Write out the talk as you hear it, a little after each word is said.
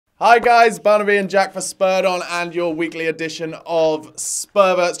Hi guys, Barnaby and Jack for Spurred On and your weekly edition of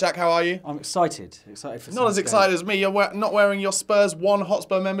Spurverts. Jack, how are you? I'm excited. Excited for Not as excited as me. You're not wearing your Spurs 1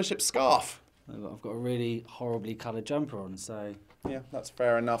 Hotspur membership scarf. I've got a really horribly coloured jumper on, so... Yeah, that's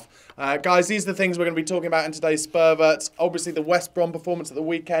fair enough. Guys, these are the things we're going to be talking about in today's Spurverts. Obviously, the West Brom performance at the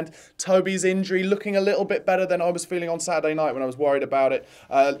weekend. Toby's injury looking a little bit better than I was feeling on Saturday night when I was worried about it.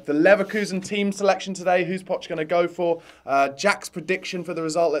 The Leverkusen team selection today. Who's Poch going to go for? Jack's prediction for the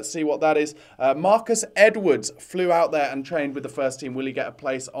result. Let's see what that is. Marcus Edwards flew out there and trained with the first team. Will he get a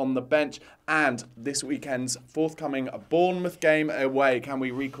place on the bench? And this weekend's forthcoming Bournemouth game away. Can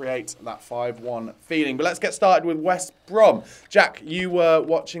we recreate that 5-1 feeling? But let's get started with West Brom. Jack, you were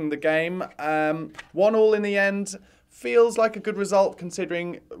watching the game. 1-1 in the end. Feels like a good result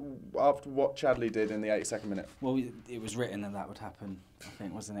considering after what Chadley did in the 82nd minute. Well, it was written that would happen, I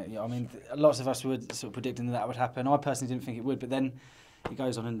think, wasn't it? Yeah, I mean, lots of us were sort of predicting that would happen. I personally didn't think it would, but then he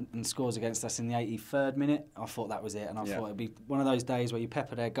goes on and scores against us in the 83rd minute. I thought that was it, and I thought it'd be one of those days where you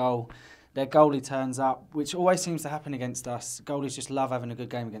pepper their goal. Their goalie turns up, which always seems to happen against us. Goalies just love having a good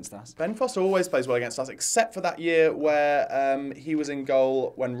game against us. Ben Foster always plays well against us, except for that year where he was in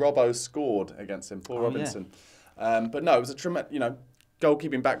goal when Robbo scored against him, Paul Robinson. Yeah. But no, it was a tremendous,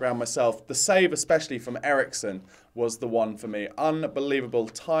 goalkeeping background myself. The save, especially from Eriksson, was the one for me. Unbelievable,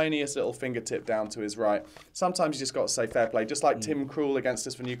 tiniest little fingertip down to his right. Sometimes you just got to say fair play. Just like Tim Krul against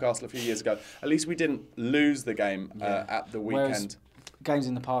us for Newcastle a few years ago. At least we didn't lose the game at the weekend. Whereas games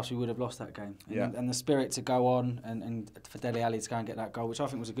in the past, we would have lost that game. And the spirit to go on and for Dele Alli to go and get that goal, which I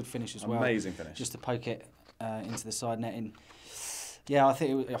think was a good finish as well. Amazing finish. Just to poke it into the side netting. Yeah, I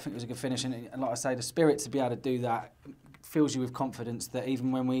think it was a good finish. And like I say, the spirit to be able to do that fills you with confidence that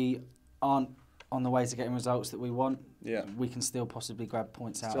even when we aren't on the way to getting results that we want, we can still possibly grab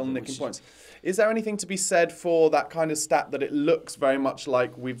points out. Still nicking points. Is there anything to be said for that kind of stat that it looks very much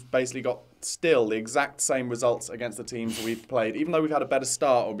like we've basically got still the exact same results against the teams we've played, even though we've had a better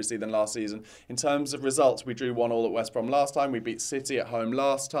start, obviously, than last season. In terms of results, we drew 1-1 at West Brom last time. We beat City at home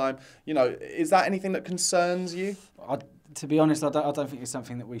last time. Is that anything that concerns you? To be honest, I don't think it's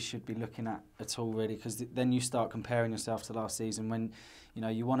something that we should be looking at all, really, because then you start comparing yourself to last season when,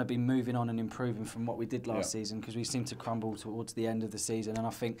 you want to be moving on and improving from what we did last season, because we seem to crumble towards the end of the season, and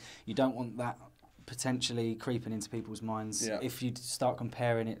I think you don't want that potentially creeping into people's minds if you start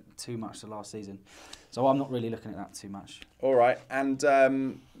comparing it too much to last season. So I'm not really looking at that too much. All right, and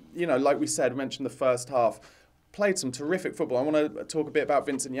like we said, we mentioned the first half. Played some terrific football. I want to talk a bit about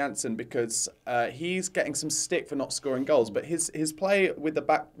Vincent Janssen because he's getting some stick for not scoring goals, but his play with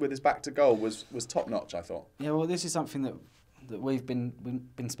his back to goal was top notch, I thought. Yeah, well, this is something that we've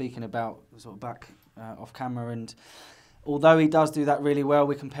been speaking about sort of back off camera, and although he does do that really well,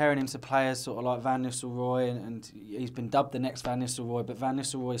 we're comparing him to players sort of like Van Nistelrooy, and he's been dubbed the next Van Nistelrooy, but Van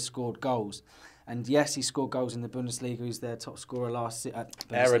Nistelrooy scored goals. And yes, he scored goals in the Bundesliga. He's their top scorer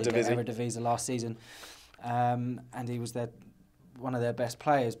Eredivisie last season. And he was one of their best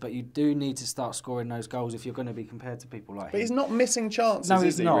players, but you do need to start scoring those goals if you're going to be compared to people like him. But he's not missing chances, no,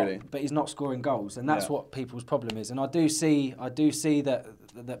 he's is he, not, really? But he's not scoring goals, and that's what people's problem is. And I do see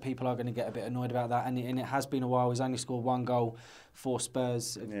that people are going to get a bit annoyed about that, and it has been a while. He's only scored 1 goal for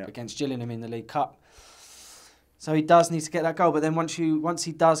Spurs against Gillingham in the League Cup. So he does need to get that goal, but then once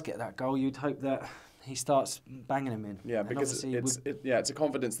he does get that goal, you'd hope that he starts banging them in. Yeah, because it's a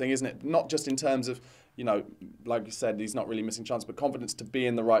confidence thing, isn't it? Not just in terms of, like you said, he's not really missing chance, but confidence to be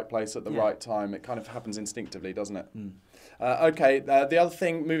in the right place at the right time. It kind of happens instinctively, doesn't it? The other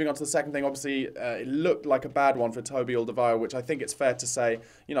thing, moving on to the second thing, obviously, it looked like a bad one for Toby Alderweireld, which I think it's fair to say,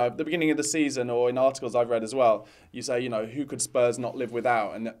 at the beginning of the season, or in articles I've read as well, you say, who could Spurs not live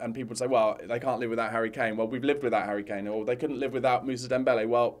without? And people would say, well, they can't live without Harry Kane. Well, we've lived without Harry Kane. Or they couldn't live without Moussa Dembele.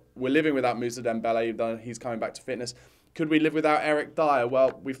 Well, we're living without Moussa Dembele, though he's coming back to fitness. Could we live without Eric Dyer?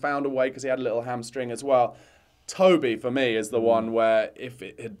 Well, we found a way because he had a little hamstring as well. Toby, for me, is the one where if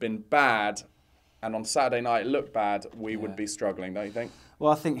it had been bad and on Saturday night it looked bad, we would be struggling, don't you think?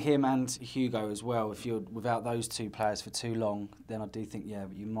 Well, I think him and Hugo as well, if you're without those two players for too long, then I do think,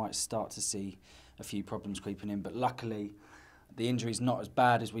 you might start to see a few problems creeping in. But luckily, the injury's not as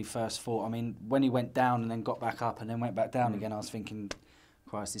bad as we first thought. I mean, when he went down and then got back up and then went back down again, I was thinking,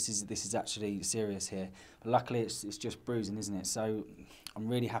 Christ, this is actually serious here. But luckily, it's just bruising, isn't it? So I'm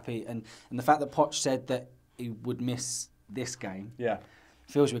really happy. And the fact that Poch said that he would miss this game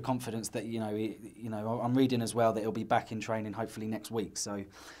fills you with confidence that, I'm reading as well that he'll be back in training hopefully next week. So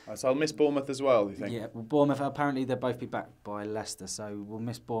I'll miss Bournemouth as well, do you think? Yeah, well, Bournemouth, apparently they'll both be back by Leicester. So we'll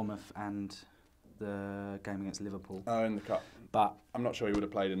miss Bournemouth and the game against Liverpool. Oh, in the Cup. But I'm not sure he would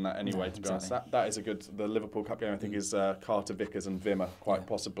have played in that anyway, to be honest. That is a good... The Liverpool Cup game, I think, is Carter, Vickers and Wimmer, quite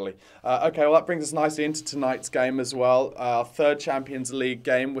possibly. Okay, well, that brings us nicely into tonight's game as well. Our third Champions League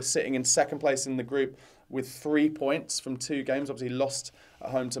game. We're sitting in second place in the group with 3 points from 2 games. Obviously, lost at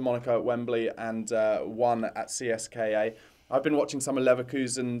home to Monaco at Wembley and won at CSKA. I've been watching some of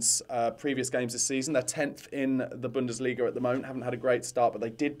Leverkusen's previous games this season. They're 10th in the Bundesliga at the moment. Haven't had a great start, but they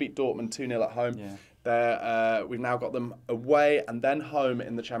did beat Dortmund 2-0 at home. We've now got them away and then home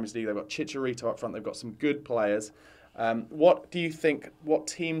in the Champions League. They've got Chicharito up front. They've got some good players. What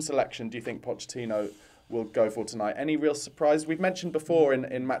team selection do you think Pochettino will go for tonight? Any real surprise? We've mentioned before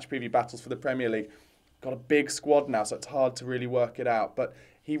in match preview battles for the Premier League, got a big squad now, so it's hard to really work it out. But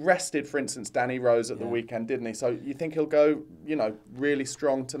he rested, for instance, Danny Rose at the weekend, didn't he? So you think he'll go, really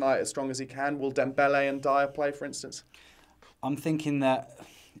strong tonight, as strong as he can? Will Dembele and Dyer play, for instance? I'm thinking that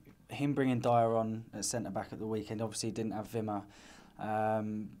him bringing Dyer on at centre-back at the weekend, obviously he didn't have Wimmer.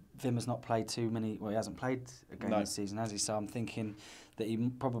 Wimmer's not played too many... Well, he hasn't played a game this season, has he? So I'm thinking that he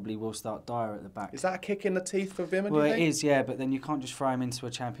probably will start Dyer at the back. Is that a kick in the teeth for Wimmer, Well, do you think? It is, yeah, but then you can't just throw him into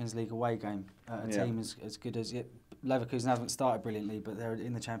a Champions League away game. A team as good as... Leverkusen haven't started brilliantly, but they're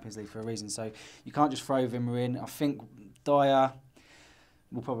in the Champions League for a reason. So you can't just throw Wimmer in. I think Dyer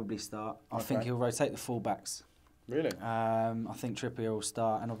will probably start. I think he'll rotate the fullbacks. Really? I think Trippier will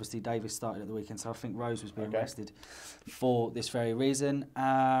start, and obviously Davis started at the weekend, so I think Rose was being rested for this very reason.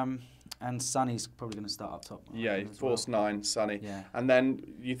 And Sonny's probably going to start up top. Yeah, false 9, Sonny. Yeah. And then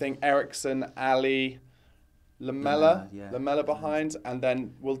you think Ericsson, Ali, Lamella behind, and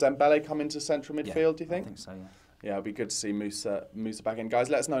then will Dembele come into central midfield, do you think? I think so, yeah. Yeah, it'll be good to see Musa back in. Guys,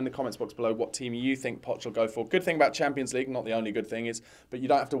 let us know in the comments box below what team you think Poch will go for. Good thing about Champions League, not the only good thing, is but you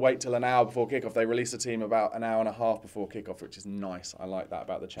don't have to wait till an hour before kickoff. They release a team about an hour and a half before kickoff, which is nice. I like that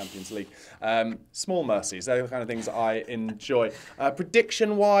about the Champions League. Small mercies, they're the kind of things I enjoy.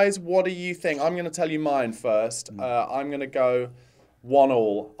 Prediction-wise, what do you think? I'm going to tell you mine first. I'm going to go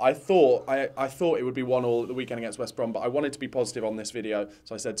 1-1. I thought it would be 1-1 at the weekend against West Brom, but I wanted to be positive on this video,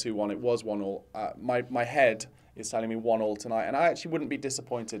 so I said 2-1. It was 1-1. My head is telling me 1-1 tonight, and I actually wouldn't be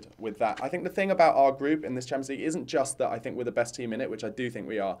disappointed with that. I think the thing about our group in this Champions League isn't just that I think we're the best team in it, which I do think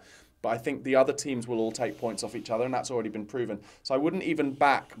we are, but I think the other teams will all take points off each other, and that's already been proven. So I wouldn't even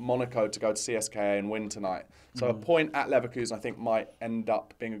back Monaco to go to CSKA and win tonight. So a point at Leverkusen I think might end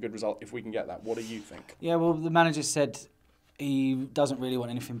up being a good result if we can get that. What do you think? Yeah, well, the manager said he doesn't really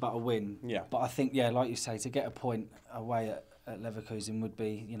want anything but a win. Yeah. But I think, like you say, to get a point away at Leverkusen would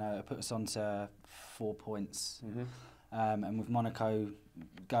be, put us on to 4 points. And with Monaco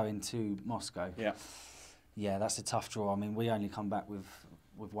going to Moscow, that's a tough draw. I mean, we only come back with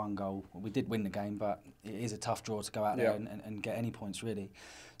 1 goal. We did win the game, but it is a tough draw to go out there and get any points, really.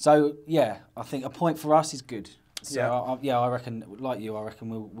 So, I think a point for us is good. So, I reckon, like you, I reckon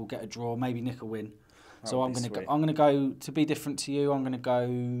we'll get a draw, maybe nick a win. So I'm going to go, to be different to you, I'm going to go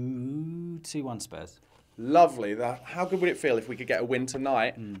 2-1 Spurs. Lovely. How good would it feel if we could get a win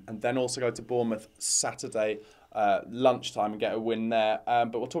tonight and then also go to Bournemouth Saturday lunchtime and get a win there?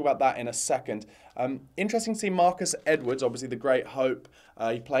 But we'll talk about that in a second. Interesting to see Marcus Edwards, obviously the great hope.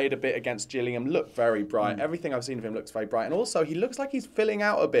 He played a bit against Gillingham, looked very bright. Everything I've seen of him looks very bright. And also, he looks like he's filling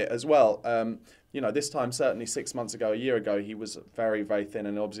out a bit as well. This time, certainly 6 months ago, a year ago, he was very, very thin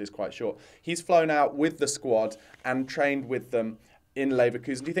and obviously is quite short. He's flown out with the squad and trained with them in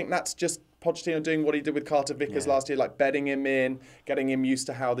Leverkusen. Do you think that's just Pochettino doing what he did with Carter Vickers last year, like bedding him in, getting him used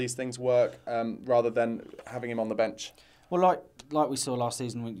to how these things work, rather than having him on the bench? Well, like we saw last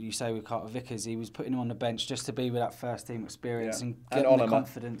season, when you say with Carter Vickers, he was putting him on the bench just to be with that first team experience and get him the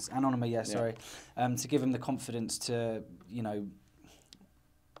confidence. And Onoma, to give him the confidence to,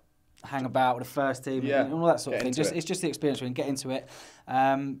 hang about with the first team and all that sort of thing. It's just the experience we can get into it.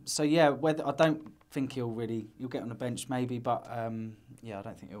 Whether I don't think he'll get on the bench maybe, but I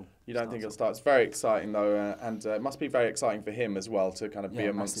don't think he'll. You don't think he'll start? It's very exciting though, and it must be very exciting for him as well to kind of be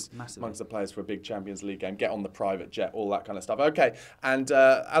amongst the players for a big Champions League game, get on the private jet, all that kind of stuff. Okay, and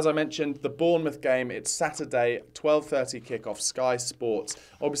as I mentioned, the Bournemouth game, it's Saturday, 12:30 kickoff, Sky Sports.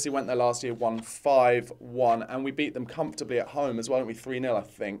 Obviously went there last year, won 5-1, and we beat them comfortably at home as well, didn't we? 3-0, I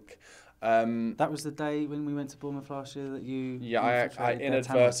think. That was the day when we went to Bournemouth last year that you... Yeah, I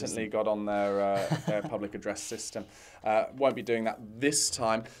inadvertently got on their public address system. Won't be doing that this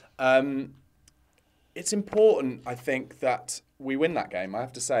time. It's important, I think, that we win that game, I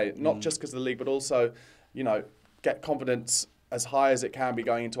have to say. Not just because of the league, but also, get confidence as high as it can be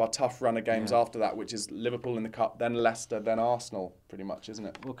going into our tough run of games after that, which is Liverpool in the Cup, then Leicester, then Arsenal, pretty much, isn't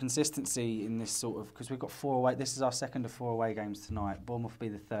it? Well, consistency in this sort of... Because we've got 4 away... This is our second of 4 away games tonight. Bournemouth will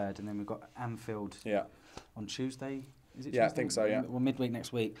be the third, and then we've got Anfield on Tuesday. Is it Yeah, I Tuesday? think so, yeah. Well, midweek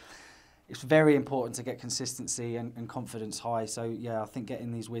next week. It's very important to get consistency and confidence high. So, yeah, I think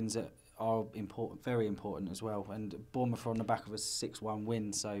getting these wins are important, very important as well. And Bournemouth are on the back of a 6-1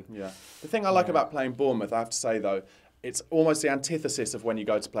 win. So yeah, the thing I like about playing Bournemouth, I have to say though, it's almost the antithesis of when you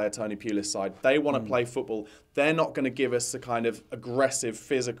go to play a Tony Pulis side. They want to play football. They're not going to give us the kind of aggressive,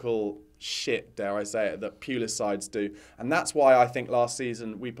 physical shit, dare I say it, that Pulis sides do. And that's why I think last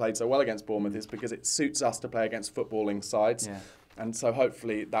season we played so well against Bournemouth, is because it suits us to play against footballing sides. Yeah. And so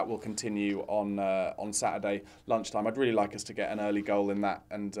hopefully that will continue on Saturday lunchtime. I'd really like us to get an early goal in that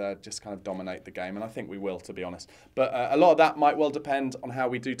and just kind of dominate the game. And I think we will, to be honest. But a lot of that might well depend on how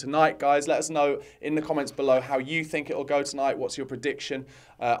we do tonight. Guys, let us know in the comments below how you think it'll go tonight. What's your prediction?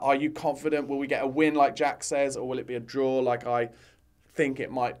 Are you confident? Will we get a win like Jack says? Or will it be a draw like I think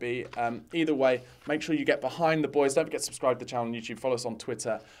it might be? Either way, make sure you get behind the boys. Don't forget to subscribe to the channel on YouTube. Follow us on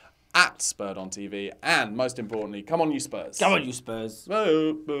Twitter at Spurred on TV, and most importantly, come on you Spurs. Come on you Spurs.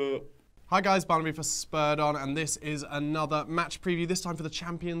 Hi guys, Barnaby for Spurred On, and this is another match preview, this time for the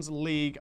Champions League